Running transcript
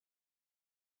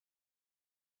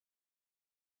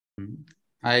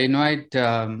I invite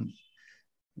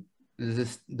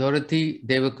this Dorathy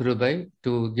Devakirubai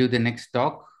to give the next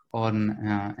talk on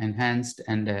enhanced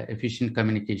and efficient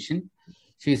communication.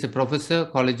 She is a professor,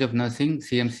 College of Nursing,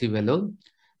 CMC Vellore,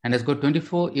 and has got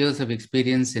 24 years of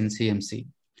experience in CMC.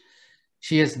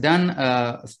 She has done,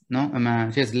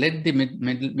 she has led the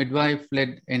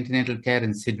midwife-led antenatal care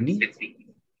in Sydney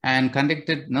and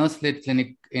conducted nurse-led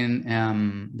clinic in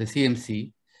the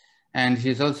CMC. And she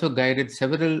has also guided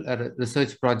several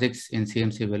research projects in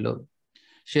CMC Vellore.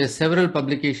 She has several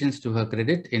publications to her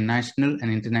credit in national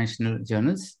and international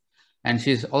journals. And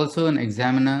she is also an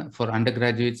examiner for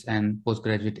undergraduates and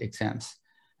postgraduate exams.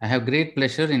 I have great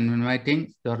pleasure in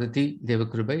inviting Dorathy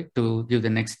Devakirubai to give the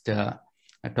next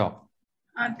talk.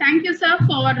 Thank you, sir,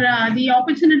 for the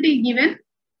opportunity given.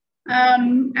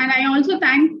 And I also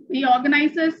thank the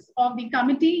organizers of the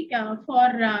committee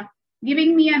for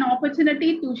giving me an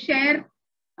opportunity to share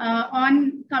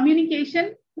on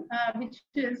communication, which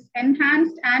is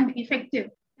enhanced and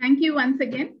effective. Thank you once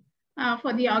again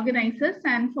for the organizers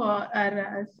and for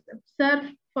sir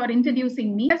for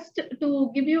introducing me. Just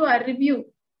to give you a review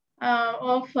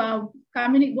of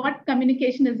what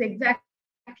communication is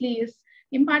exactly is.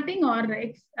 Imparting or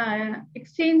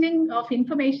exchanging of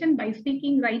information by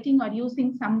speaking, writing, or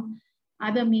using some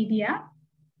other media.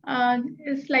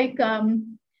 It's like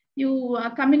you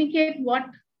communicate what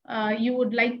you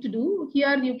would like to do.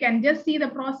 Here you can just see the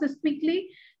process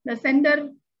quickly. The sender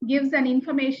gives an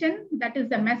information, that is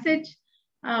the message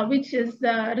which is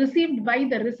received by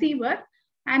the receiver,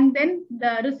 and then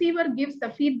the receiver gives the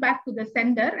feedback to the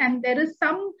sender, and there is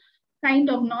some kind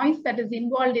of noise that is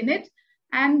involved in it.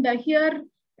 And here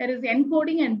there is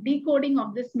encoding and decoding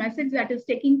of this message that is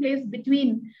taking place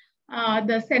between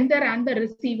the sender and the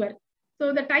receiver.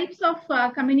 So the types of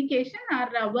communication are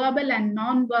verbal and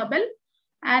non-verbal.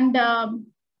 And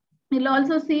you'll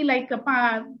also see like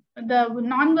the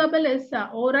non-verbal is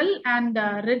oral and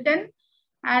written,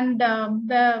 and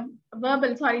the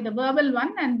verbal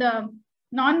one, and the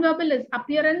non-verbal is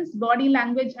appearance, body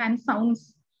language, and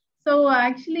sounds. So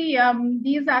actually,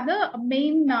 these are the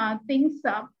main things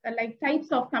like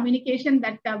types of communication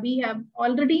that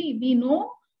we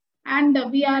know,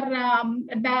 and we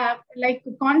are like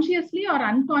consciously or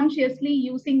unconsciously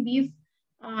using these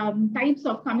types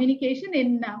of communication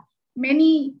in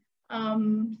many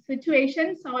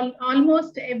situations,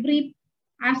 almost every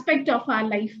aspect of our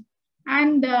life.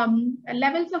 And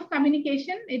levels of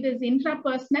communication, it is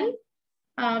intrapersonal,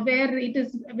 where it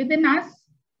is within us.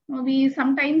 We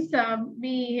sometimes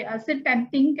we sit and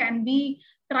think, and we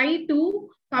try to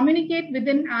communicate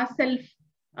within ourselves,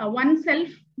 oneself,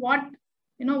 what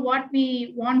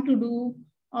we want to do,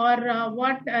 or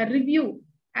what review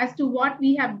as to what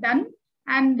we have done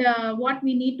and what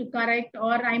we need to correct,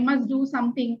 or I must do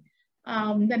something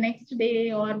the next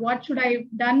day, or what should I have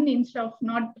done instead of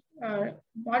not,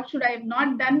 what should I have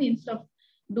not done instead of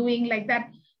doing, like that.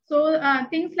 So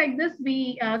things like this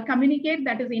we communicate,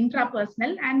 that is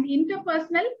intrapersonal. And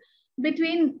interpersonal,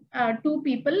 between two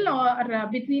people or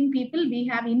between people, we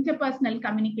have interpersonal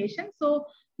communication. So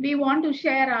we want to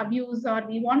share our views, or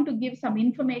we want to give some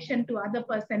information to other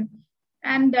person,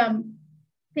 and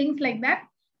things like that.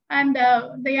 And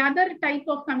the other type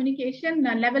of communication,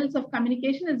 levels of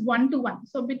communication, is one-to-one.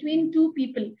 So between two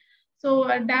people. So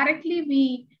directly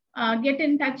we get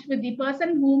in touch with the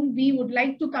person whom we would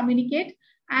like to communicate,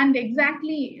 and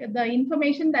exactly the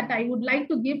information that I would like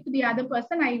to give to the other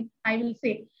person, I will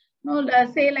say.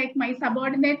 Say like my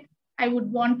subordinate, I would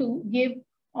want to give,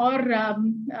 or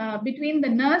between the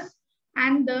nurse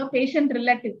and the patient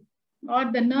relative, or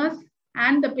the nurse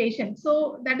and the patient.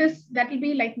 So that will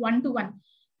be like one-to-one.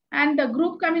 And the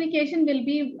group communication will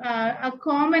be a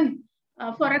common,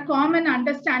 for a common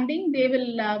understanding, they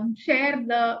will share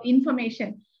the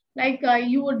information. Like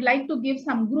you would like to give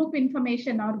some group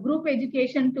information or group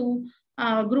education to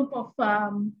a group of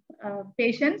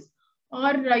patients,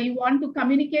 or you want to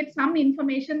communicate some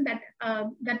information that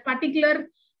that particular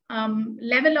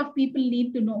level of people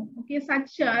need to know. Okay,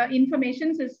 such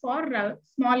information is for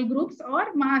small groups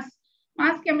or mass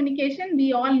communication.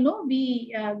 We all know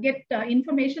we get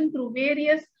information through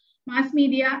various mass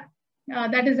media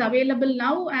that is available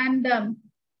now, and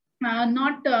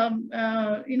not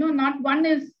one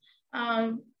is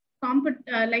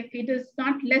like it is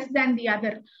not less than the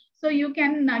other. So you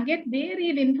can get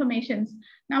varied informations.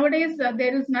 Nowadays,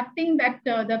 there is nothing that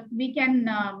we can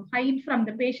hide from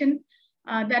the patient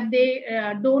that they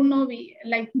don't know,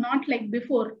 not like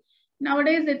before.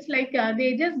 Nowadays, it's like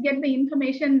they just get the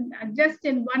information just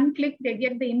in one click. They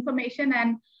get the information,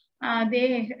 and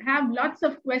they have lots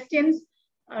of questions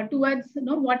towards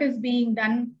what is being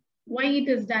done why it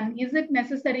is done. Is it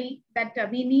necessary that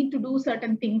we need to do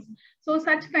certain things? So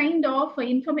such kind of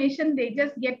information they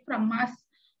just get from mass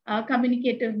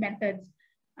communicative methods.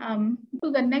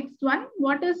 To the next one,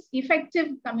 what is effective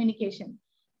communication?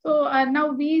 So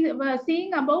now we were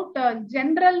seeing about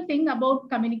general thing about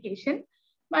communication,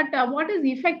 but what is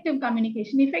effective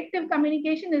communication? Effective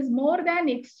communication is more than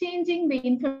exchanging the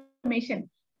information.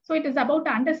 So it is about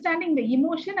understanding the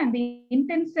emotion and the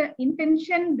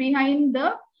intention behind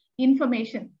the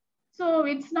information. So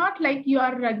it's not like you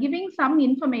are giving some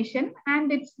information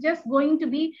and it's just going to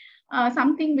be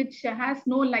something which has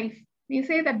no life. We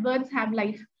say that words have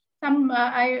life.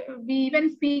 We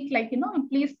even speak like,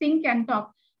 please think and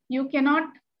talk. You cannot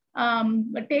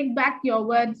take back your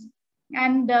words,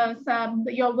 and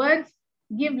your words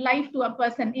give life to a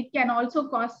person. It can also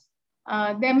cause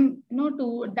them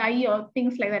to die or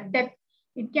things like that, death.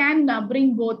 It can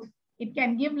bring both. It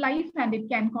can give life and it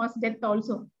can cause death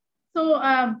also. So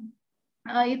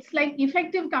it's like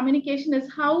effective communication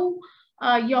is how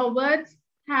your words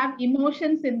have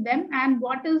emotions in them and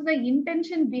what is the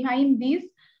intention behind these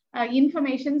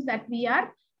informations that we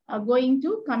are going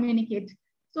to communicate.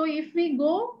 So if we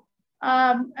go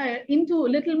into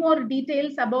a little more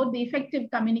details about the effective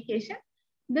communication,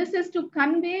 this is to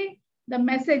convey the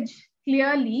message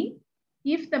clearly.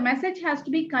 If the message has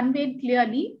to be conveyed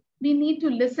clearly, we need to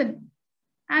listen.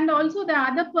 And also the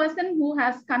other person who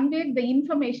has conveyed the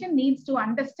information needs to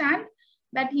understand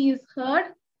that he is heard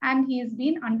and he is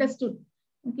being understood.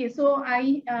 Okay, so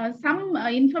some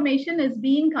information is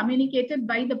being communicated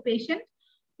by the patient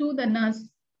to the nurse,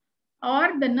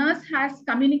 or the nurse has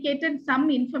communicated some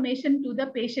information to the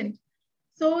patient.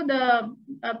 So the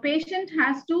patient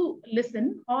has to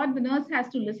listen or the nurse has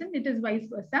to listen. It is vice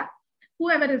versa,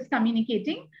 whoever is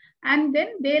communicating. And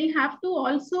then they'll have to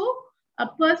also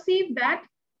perceive that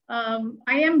I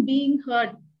am being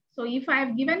heard. So if I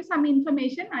have given some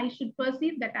information, I should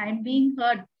perceive that I am being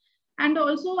heard. And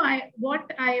also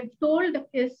what I have told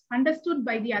is understood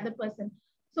by the other person.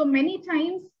 So many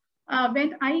times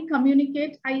when I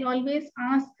communicate, I always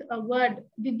ask a word,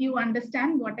 did you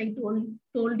understand what I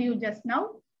told you just now?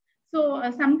 So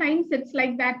sometimes it's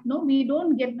like that, no, we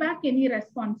don't get back any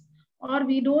response, or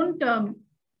we don't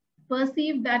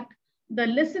perceive that the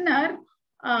listener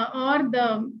or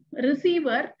the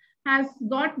receiver has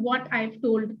got what I've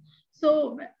told.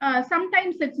 So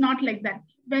sometimes it's not like that.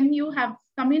 When you have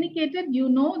communicated, you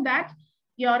know that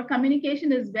your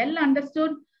communication is well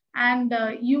understood and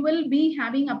you will be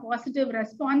having a positive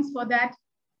response for that,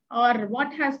 or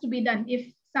what has to be done.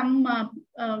 If some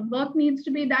work needs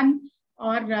to be done,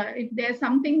 or if there's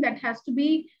something that has to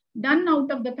be done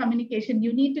out of the communication,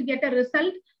 you need to get a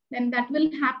result, then that will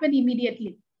happen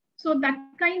immediately. So that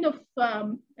kind of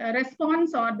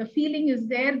response or the feeling is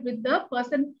there with the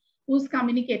person who's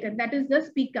communicated, that is the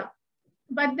speaker.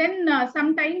 But then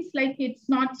sometimes like it's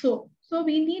not so. So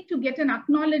we need to get an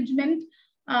acknowledgement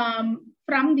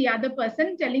from the other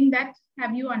person telling that,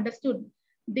 have you understood?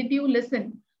 Did you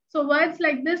listen? So words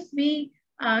like this, we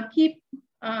keep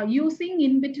using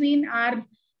in between our,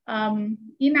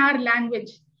 in our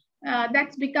language.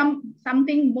 That's become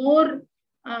something more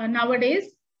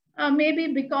nowadays,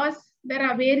 maybe because there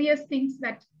are various things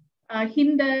that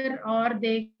hinder, or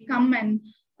they come and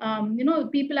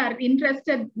people are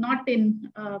interested not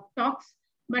in talks,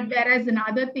 but whereas in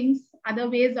other things, other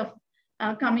ways of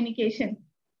communication.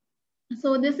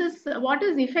 So this is what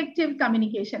is effective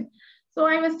communication. So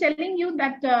I was telling you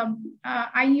that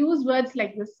I use words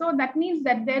like this. So that means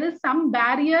that there is some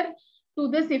barrier to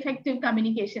this effective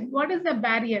communication. What is the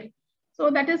barrier? So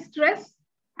that is stress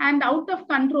and out of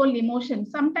control emotion.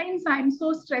 Sometimes I'm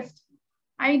so stressed,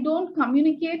 I don't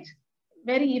communicate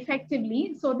very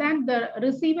effectively, so that the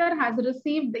receiver has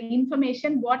received the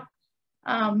information what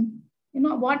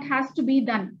what has to be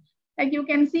done. Like you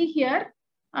can see here,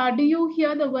 do you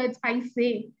hear the words I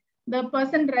say? The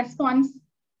person responds,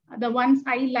 the ones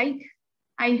I like,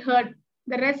 I heard,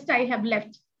 the rest I have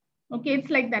left. Okay, it's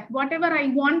like that. Whatever I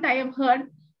want, I have heard,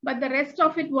 but the rest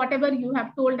of it, whatever you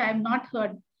have told, I have not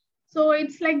heard. So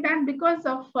it's like that because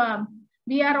of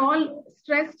we are all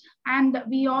stressed and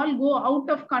we all go out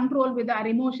of control with our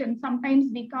emotions.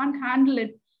 Sometimes we can't handle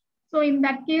it. So in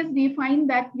that case, we find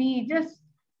that we just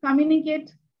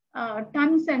communicate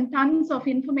tons and tons of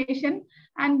information,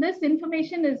 and this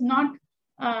information is not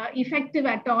effective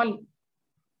at all.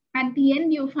 At the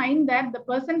end, you find that the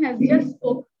person has just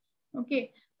spoke,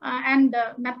 okay, and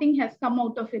nothing has come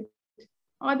out of it.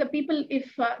 Or the people,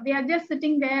 if they are just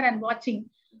sitting there and watching,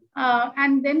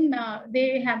 and then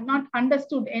they have not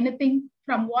understood anything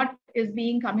from what is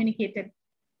being communicated.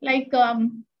 Like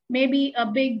maybe a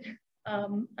big a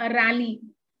rally,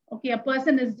 Okay, a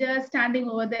person is just standing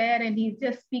over there and he's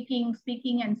just speaking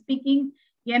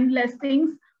endless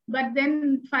things. But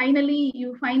then finally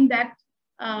you find that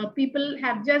people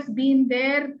have just been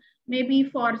there maybe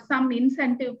for some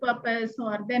incentive purpose,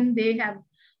 or then they have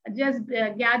just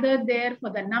gathered there for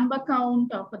the number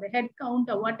count or for the head count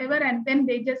or whatever, and then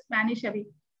they just vanish away.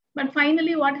 But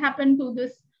finally, what happened to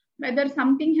this? Whether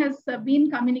something has been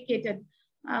communicated,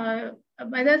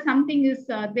 whether something is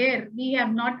there, we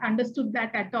have not understood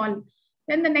that at all.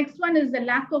 Then the next one is the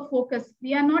lack of focus.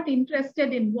 We are not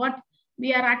interested in what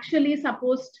we are actually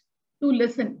supposed to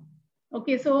listen.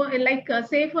 Okay, so like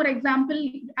say for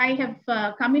example, I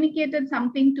have communicated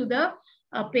something to the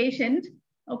patient,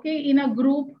 okay, in a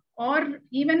group or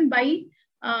even by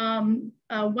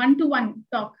one-to-one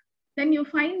talk. Then you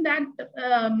find that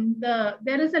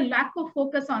there is a lack of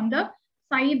focus on the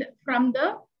side from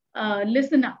the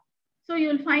listener. So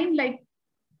you'll find like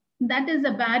that is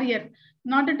a barrier.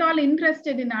 Not at all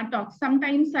interested in our talks.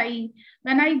 Sometimes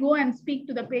when I go and speak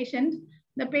to the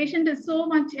patient is so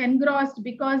much engrossed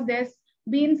because there's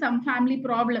been some family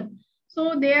problem.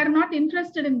 So they are not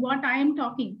interested in what I am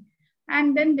talking.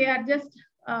 And then they are just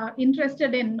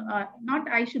interested in,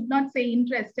 I should not say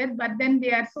interested, but then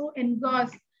they are so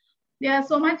engrossed. They are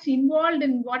so much involved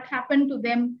in what happened to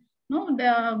them. No,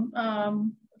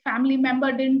 the family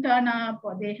member didn't turn up,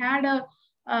 or they had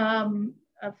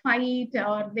a fight,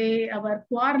 or they were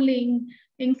quarreling,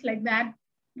 things like that,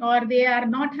 or they are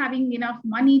not having enough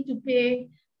money to pay,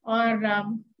 or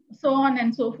so on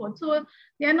and so forth. So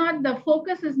they are not, the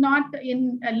focus is not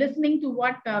in listening to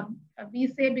what we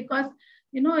say, because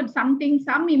it's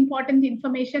some important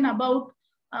information about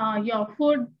your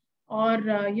food, or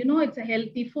it's a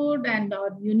healthy food, and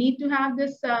you need to have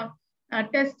this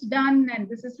test done, and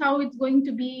this is how it's going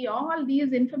to be. All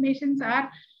these informations are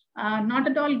not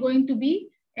at all going to be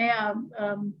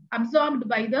absorbed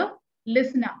by the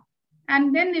listener.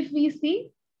 And then if we see,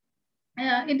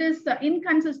 it is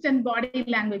inconsistent body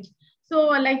language. So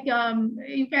like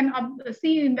you can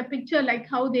see in the picture like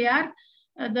how they are,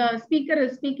 the speaker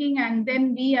is speaking and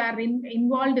then we are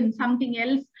involved in something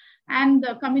else, and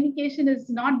the communication is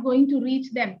not going to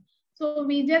reach them. So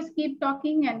we just keep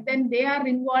talking, and then they are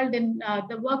involved in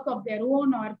the work of their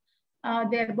own, or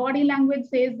their body language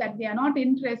says that they are not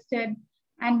interested,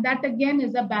 and that again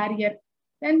is a barrier.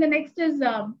 Then the next is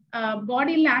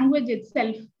body language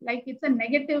itself, like it's a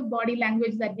negative body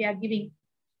language that they are giving.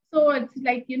 So it's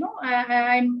like,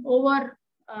 I'm over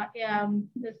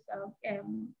this,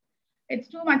 it's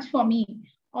too much for me,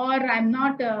 or I'm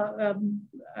not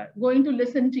going to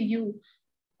listen to you.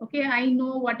 Okay, I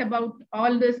know what about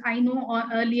all this, I know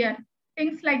earlier.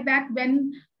 Things like that.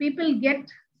 When people get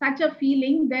such a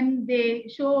feeling, then they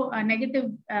show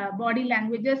negative body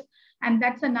languages, and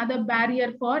that's another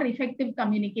barrier for effective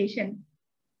communication.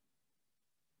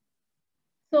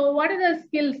 So what are the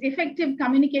skills, effective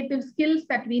communicative skills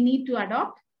that we need to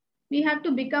adopt? We have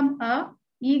to become an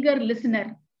eager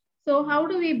listener. So how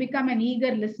do we become an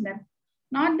eager listener?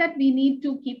 Not that we need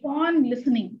to keep on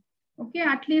listening. Okay,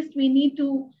 at least we need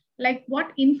to, like,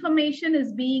 what information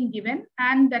is being given,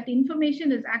 and that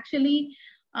information is actually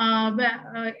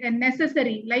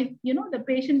necessary. Like, the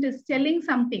patient is telling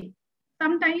something.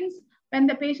 Sometimes when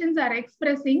the patients are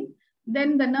expressing,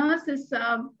 then the nurse is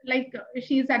like,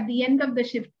 she's at the end of the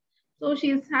shift. So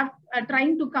she's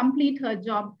trying to complete her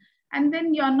job. And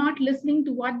then you're not listening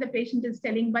to what the patient is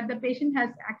telling, but the patient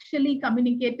has actually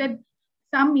communicated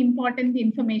some important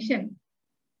information.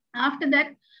 After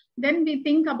that, then we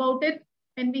think about it.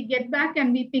 When we get back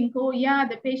and we think, oh yeah,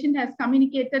 the patient has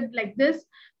communicated like this.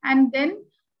 And then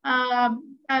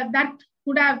that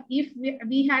could have, if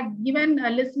we had given a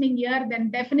listening ear,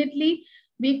 then definitely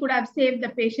we could have saved the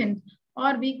patient,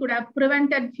 or we could have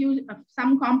prevented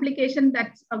some complication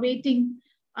that's awaiting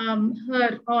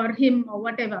her or him or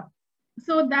whatever.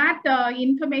 So that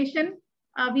information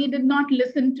we did not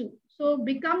listen to. So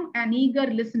become an eager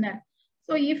listener.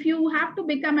 So if you have to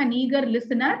become an eager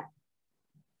listener,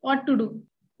 what to do?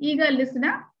 Eager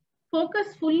listener,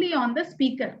 focus fully on the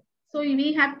speaker. So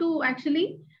we have to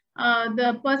actually,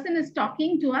 the person is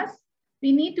talking to us,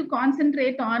 we need to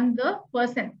concentrate on the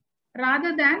person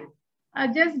rather than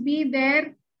just be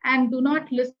there and do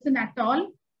not listen at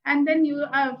all. And then you,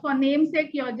 for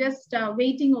namesake, you're just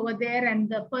waiting over there, and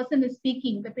the person is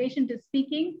speaking, the patient is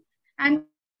speaking, and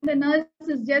the nurse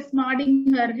is just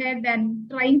nodding her head and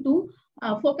trying to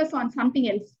focus on something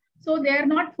else. So they are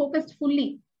not focused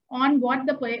fully on what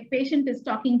the patient is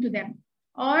talking to them.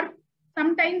 Or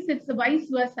sometimes it's vice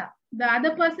versa. The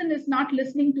other person is not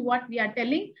listening to what we are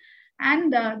telling,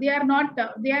 and they are not,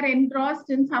 they are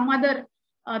engrossed in some other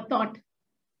thought.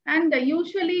 And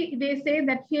usually they say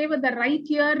that favor the right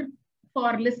ear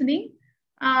for listening.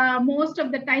 Most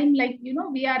of the time, like,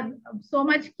 we are so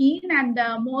much keen, and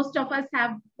most of us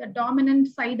have the dominant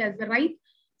side as the right.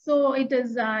 So it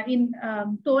is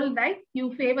told that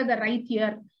you favor the right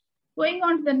ear. Going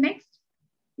on to the next,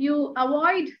 you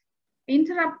avoid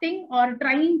interrupting or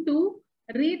trying to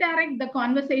redirect the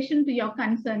conversation to your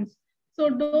concerns. So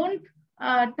don't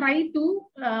try to,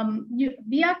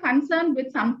 we are concerned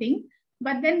with something,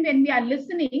 but then when we are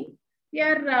listening, we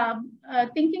are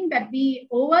thinking that we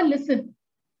over listen.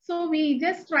 So we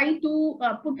just try to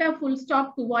put a full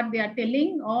stop to what they are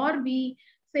telling, or we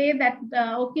say that,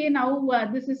 okay, now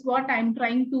this is what I'm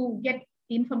trying to get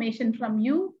information from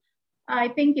you. I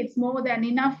think it's more than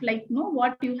enough, like,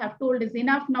 what you have told is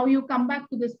enough. Now you come back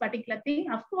to this particular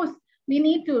thing. Of course, we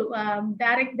need to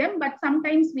direct them, but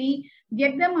sometimes we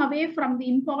get them away from the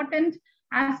important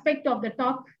aspect of the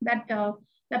talk that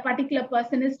the particular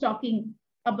person is talking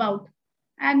about.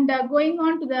 And going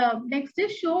on to the next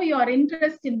is show your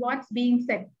interest in what's being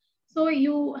said. So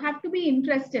you have to be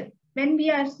interested. When we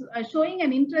are showing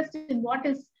an interest in what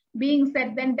is being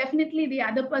said, then definitely the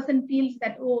other person feels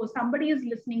that, oh, somebody is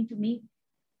listening to me.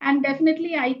 And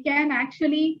definitely I can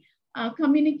actually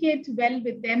communicate well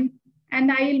with them,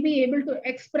 and I will be able to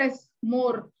express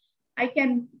more. I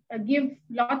can give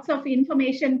lots of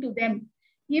information to them.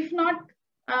 If not,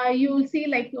 you will see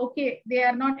like, okay, they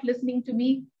are not listening to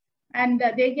me, and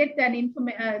they get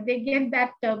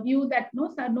that view that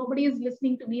no, sir, nobody is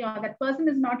listening to me, or that person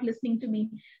is not listening to me.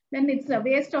 Then it's a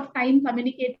waste of time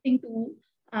communicating to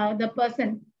the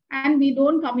person, and we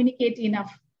don't communicate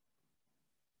enough.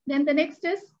 Then the next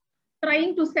is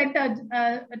trying to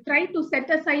try to set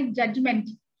aside judgment.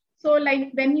 So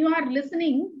like when you are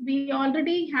listening, we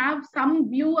already have some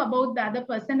view about the other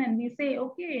person, and we say,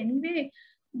 okay, anyway,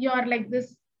 you're like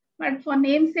this, but for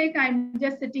namesake, I'm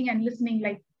just sitting and listening.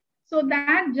 Like, so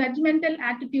that judgmental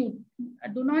attitude,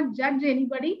 do not judge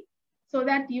anybody, so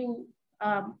that you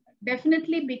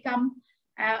definitely become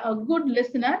a good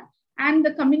listener, and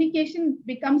the communication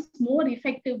becomes more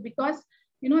effective, because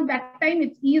that time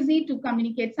it's easy to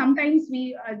communicate. Sometimes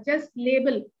we just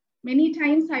label. Many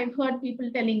times I've heard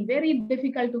people telling very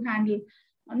difficult to handle.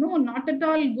 No, not at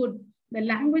all good. The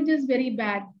language is very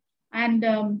bad. And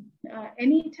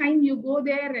anytime you go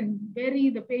there and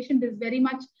the patient is very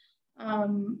much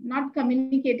not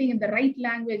communicating in the right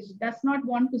language, does not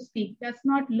want to speak, does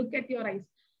not look at your eyes.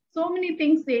 So many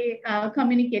things they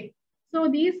communicate. So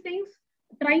these things,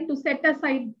 try to set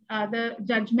aside the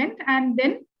judgment and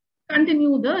then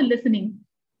continue the listening.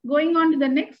 Going on to the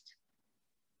next,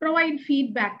 provide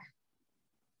feedback.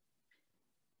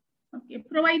 Okay,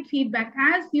 provide feedback.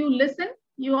 As you listen,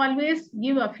 you always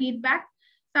give a feedback.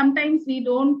 Sometimes we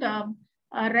don't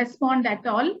respond at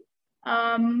all.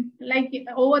 Like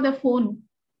over the phone,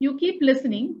 you keep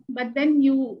listening, but then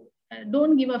you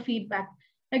don't give a feedback.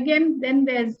 Again, then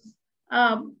there's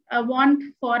a want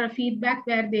for a feedback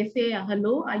where they say,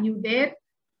 hello, are you there?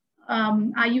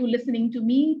 Are you listening to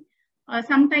me?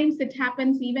 Sometimes it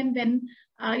happens even when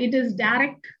it is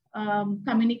direct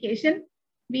communication.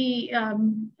 We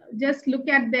just look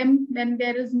at them when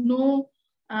there is no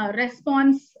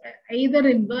response, either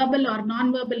in verbal or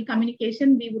non-verbal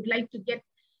communication. We would like to get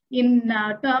in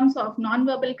terms of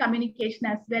non-verbal communication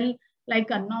as well, like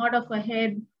a nod of a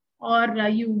head, or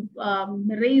you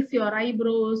raise your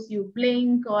eyebrows, you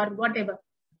blink, or whatever.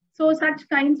 So such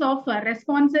kinds of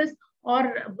responses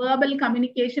or verbal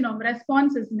communication of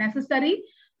response is necessary,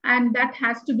 and that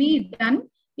has to be done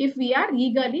if we are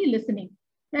eagerly listening.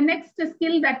 The next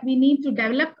skill that we need to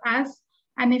develop as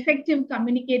an effective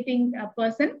communicating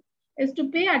person is to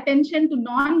pay attention to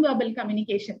non-verbal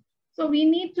communication. So we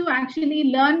need to actually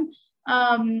learn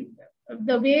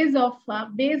the ways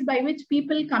by which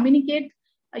people communicate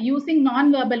using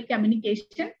non-verbal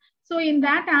communication. So in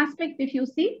that aspect, if you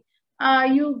see,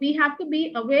 we have to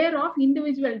be aware of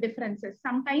individual differences.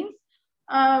 Sometimes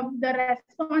the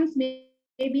response may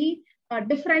be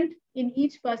different in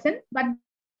each person, but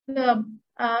the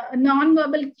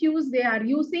non-verbal cues they are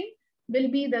using will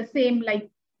be the same. Like,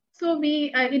 so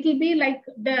it will be like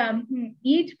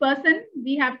each person,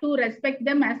 we have to respect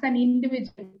them as an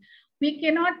individual. We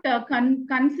cannot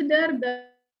consider the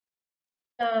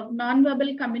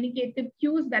non-verbal communicative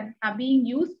cues that are being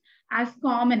used as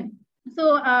common.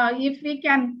 So if we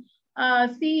can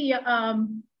see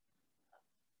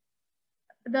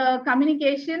the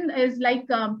communication is like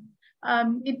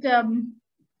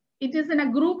it is in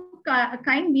a group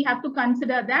kind, we have to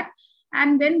consider that.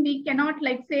 And then we cannot,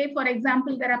 like, say, for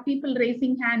example, there are people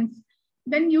raising hands,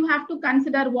 then you have to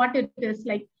consider what it is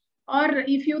like. Or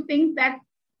if you think that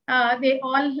they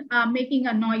all are making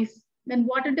a noise, then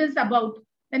what it is about,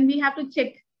 then we have to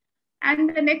check.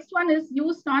 And the next one is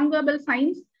use nonverbal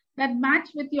signs that match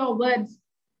with your words.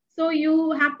 So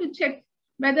you have to check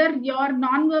whether your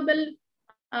nonverbal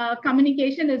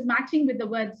communication is matching with the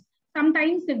words.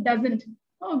 Sometimes it doesn't.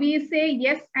 Oh, we say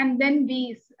yes and then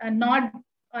we nod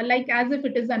like as if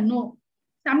it is a no.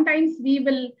 Sometimes we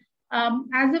will,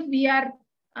 as if we are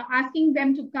asking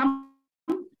them to come,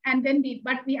 and then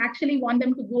but we actually want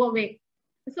them to go away.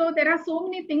 So there are so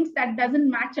many things that doesn't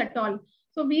match at all.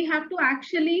 So we have to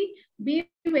actually be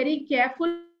very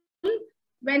careful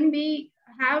when we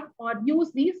have or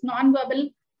use these non-verbal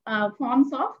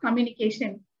forms of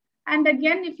communication. And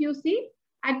again, if you see,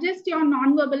 adjust your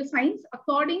non-verbal signs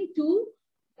according to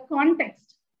the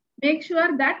context. Make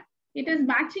sure that it is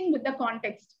matching with the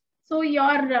context. So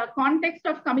your context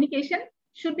of communication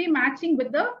should be matching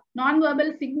with the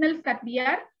non-verbal signals that we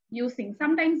are using.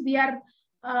 Sometimes we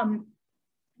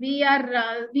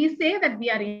say that we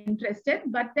are interested,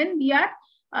 but then we are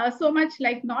so much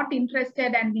like not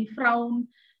interested, and we frown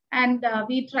and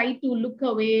we try to look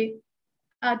away,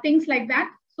 things like that.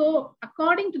 So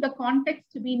according to the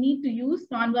context, we need to use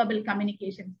nonverbal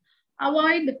communication.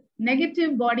 Avoid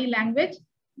negative body language.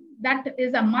 That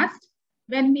is a must.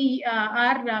 When we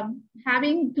are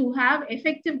having to have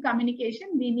effective communication,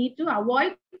 we need to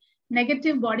avoid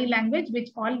negative body language,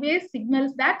 which always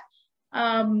signals that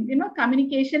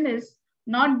communication is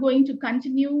not going to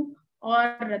continue,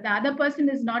 or the other person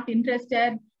is not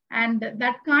interested, and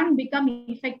that can't become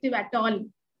effective at all.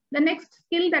 The next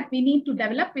skill that we need to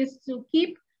develop is to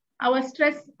keep our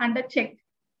stress under check.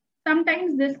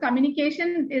 Sometimes this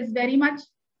communication is very much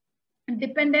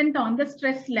dependent on the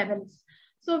stress levels.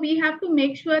 So we have to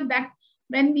make sure that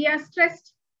when we are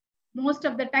stressed, most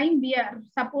of the time we are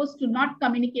supposed to not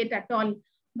communicate at all.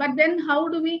 But then how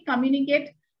do we communicate?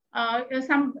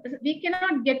 We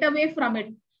cannot get away from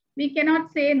it. We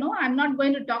cannot say, no, I'm not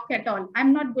going to talk at all.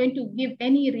 I'm not going to give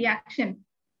any reaction.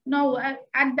 No,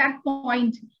 at that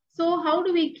point. So how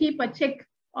do we keep a check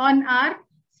on our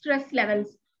stress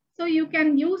levels? So you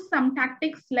can use some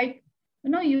tactics like,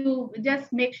 you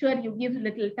just make sure you give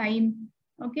little time,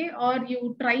 okay? Or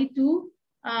you try to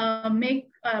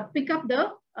pick up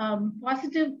the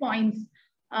positive points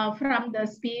from the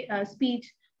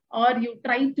speech, or you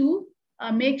try to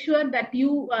make sure that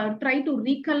you try to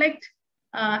recollect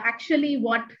actually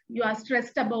what you are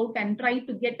stressed about and try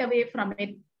to get away from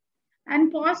it.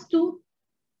 And pause to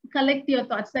collect your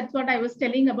thoughts. That's what I was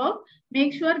telling about.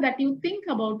 Make sure that you think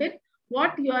about it,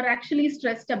 what you are actually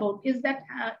stressed about. Is that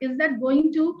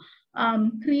going to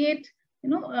create,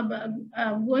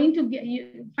 going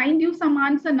to find you some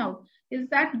answer now? Is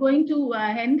that going to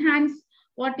enhance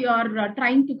what you're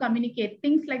trying to communicate?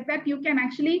 Things like that, you can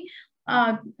actually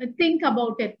think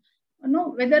about it.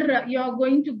 Whether you're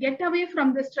going to get away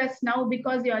from the stress now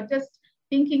because you're just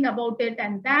thinking about it,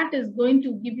 and that is going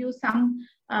to give you some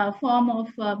form of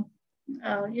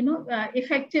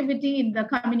effectivity in the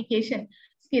communication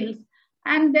skills.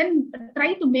 And then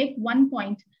try to make one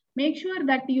point. Make sure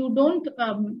that you don't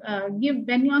give,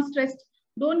 when you're stressed,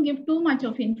 don't give too much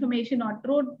of information, or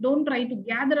don't try to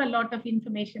gather a lot of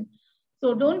information.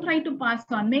 So don't try to pass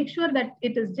on. Make sure that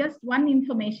it is just one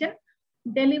information.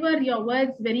 Deliver your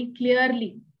words very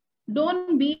clearly.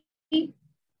 Don't be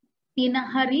in a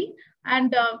hurry,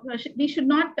 and we should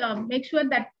not make sure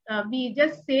that we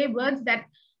just say words that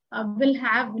will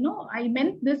have, I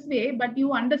meant this way, but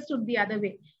you understood the other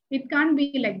way. It can't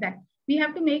be like that. We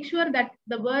have to make sure that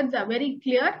the words are very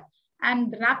clear,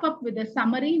 and wrap up with a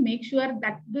summary. Make sure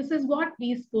that this is what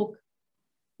we spoke.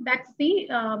 That's the,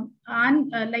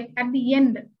 like at the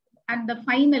end, at the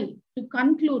final, to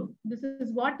conclude, this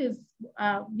is what is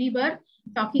we were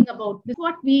talking about. This is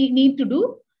what we need to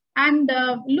do. And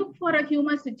look for a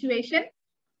humor situation,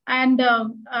 and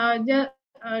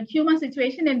humor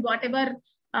situation in whatever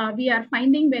we are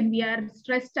finding when we are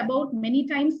stressed about. Many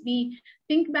times we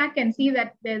think back and see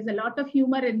that there's a lot of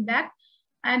humor in that,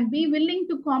 and be willing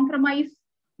to compromise.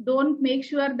 Don't make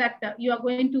sure that you are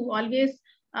going to always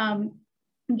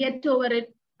get over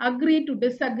it. Agree to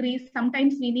disagree.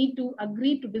 Sometimes we need to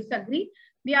agree to disagree.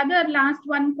 The other last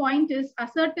one point is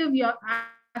assert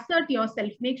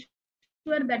yourself. Make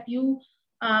sure that you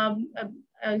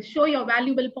show your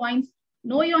valuable points,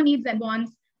 know your needs and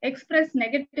wants, express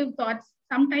negative thoughts.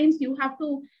 Sometimes you have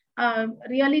to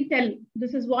really tell,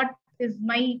 this is what is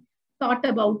my thought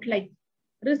about, like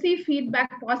receive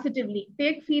feedback positively,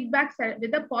 take feedback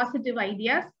with the positive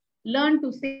ideas, learn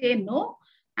to say no,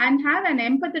 and have an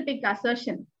empathetic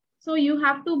assertion. So you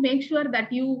have to make sure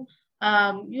that you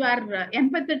are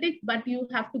empathetic, but you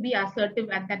have to be assertive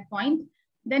at that point.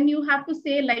 then you have to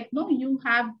say like, no, you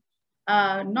have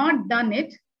not done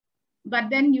it, but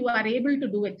then you are able to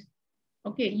do it.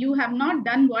 Okay, you have not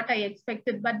done what I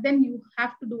expected, but then you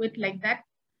have to do it like that.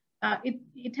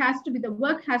 It has to be, the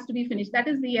work has to be finished. That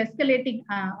is the escalating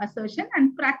assertion.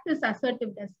 And practice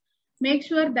assertiveness. Make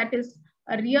sure that is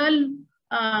a real,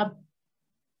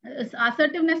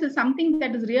 assertiveness is something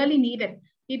that is really needed.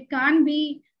 It can't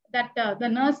be that the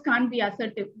nurse can't be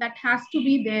assertive. That has to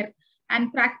be there.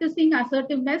 And practicing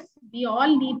assertiveness, we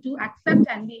all need to accept,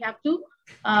 and we have to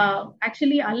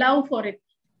actually allow for it.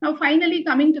 Now, finally,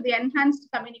 coming to the enhanced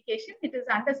communication, it is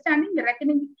understanding the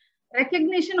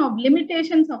recognition of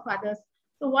limitations of others.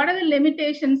 So what are the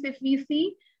limitations? If we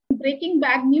see breaking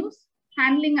bad news,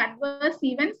 handling adverse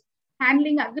events,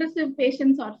 handling aggressive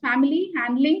patients or family,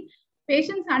 handling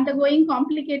patients undergoing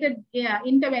complicated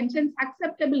interventions,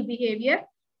 acceptable behavior,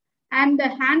 and the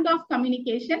handoff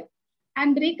communication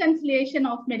and reconciliation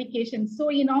of medications. So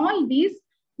in all these,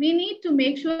 we need to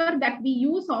make sure that we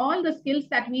use all the skills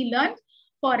that we learned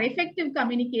for effective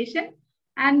communication,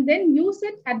 and then use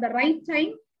it at the right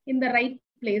time in the right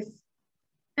place.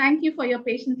 Thank you for your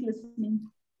patience listening.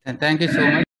 And thank you so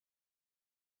much.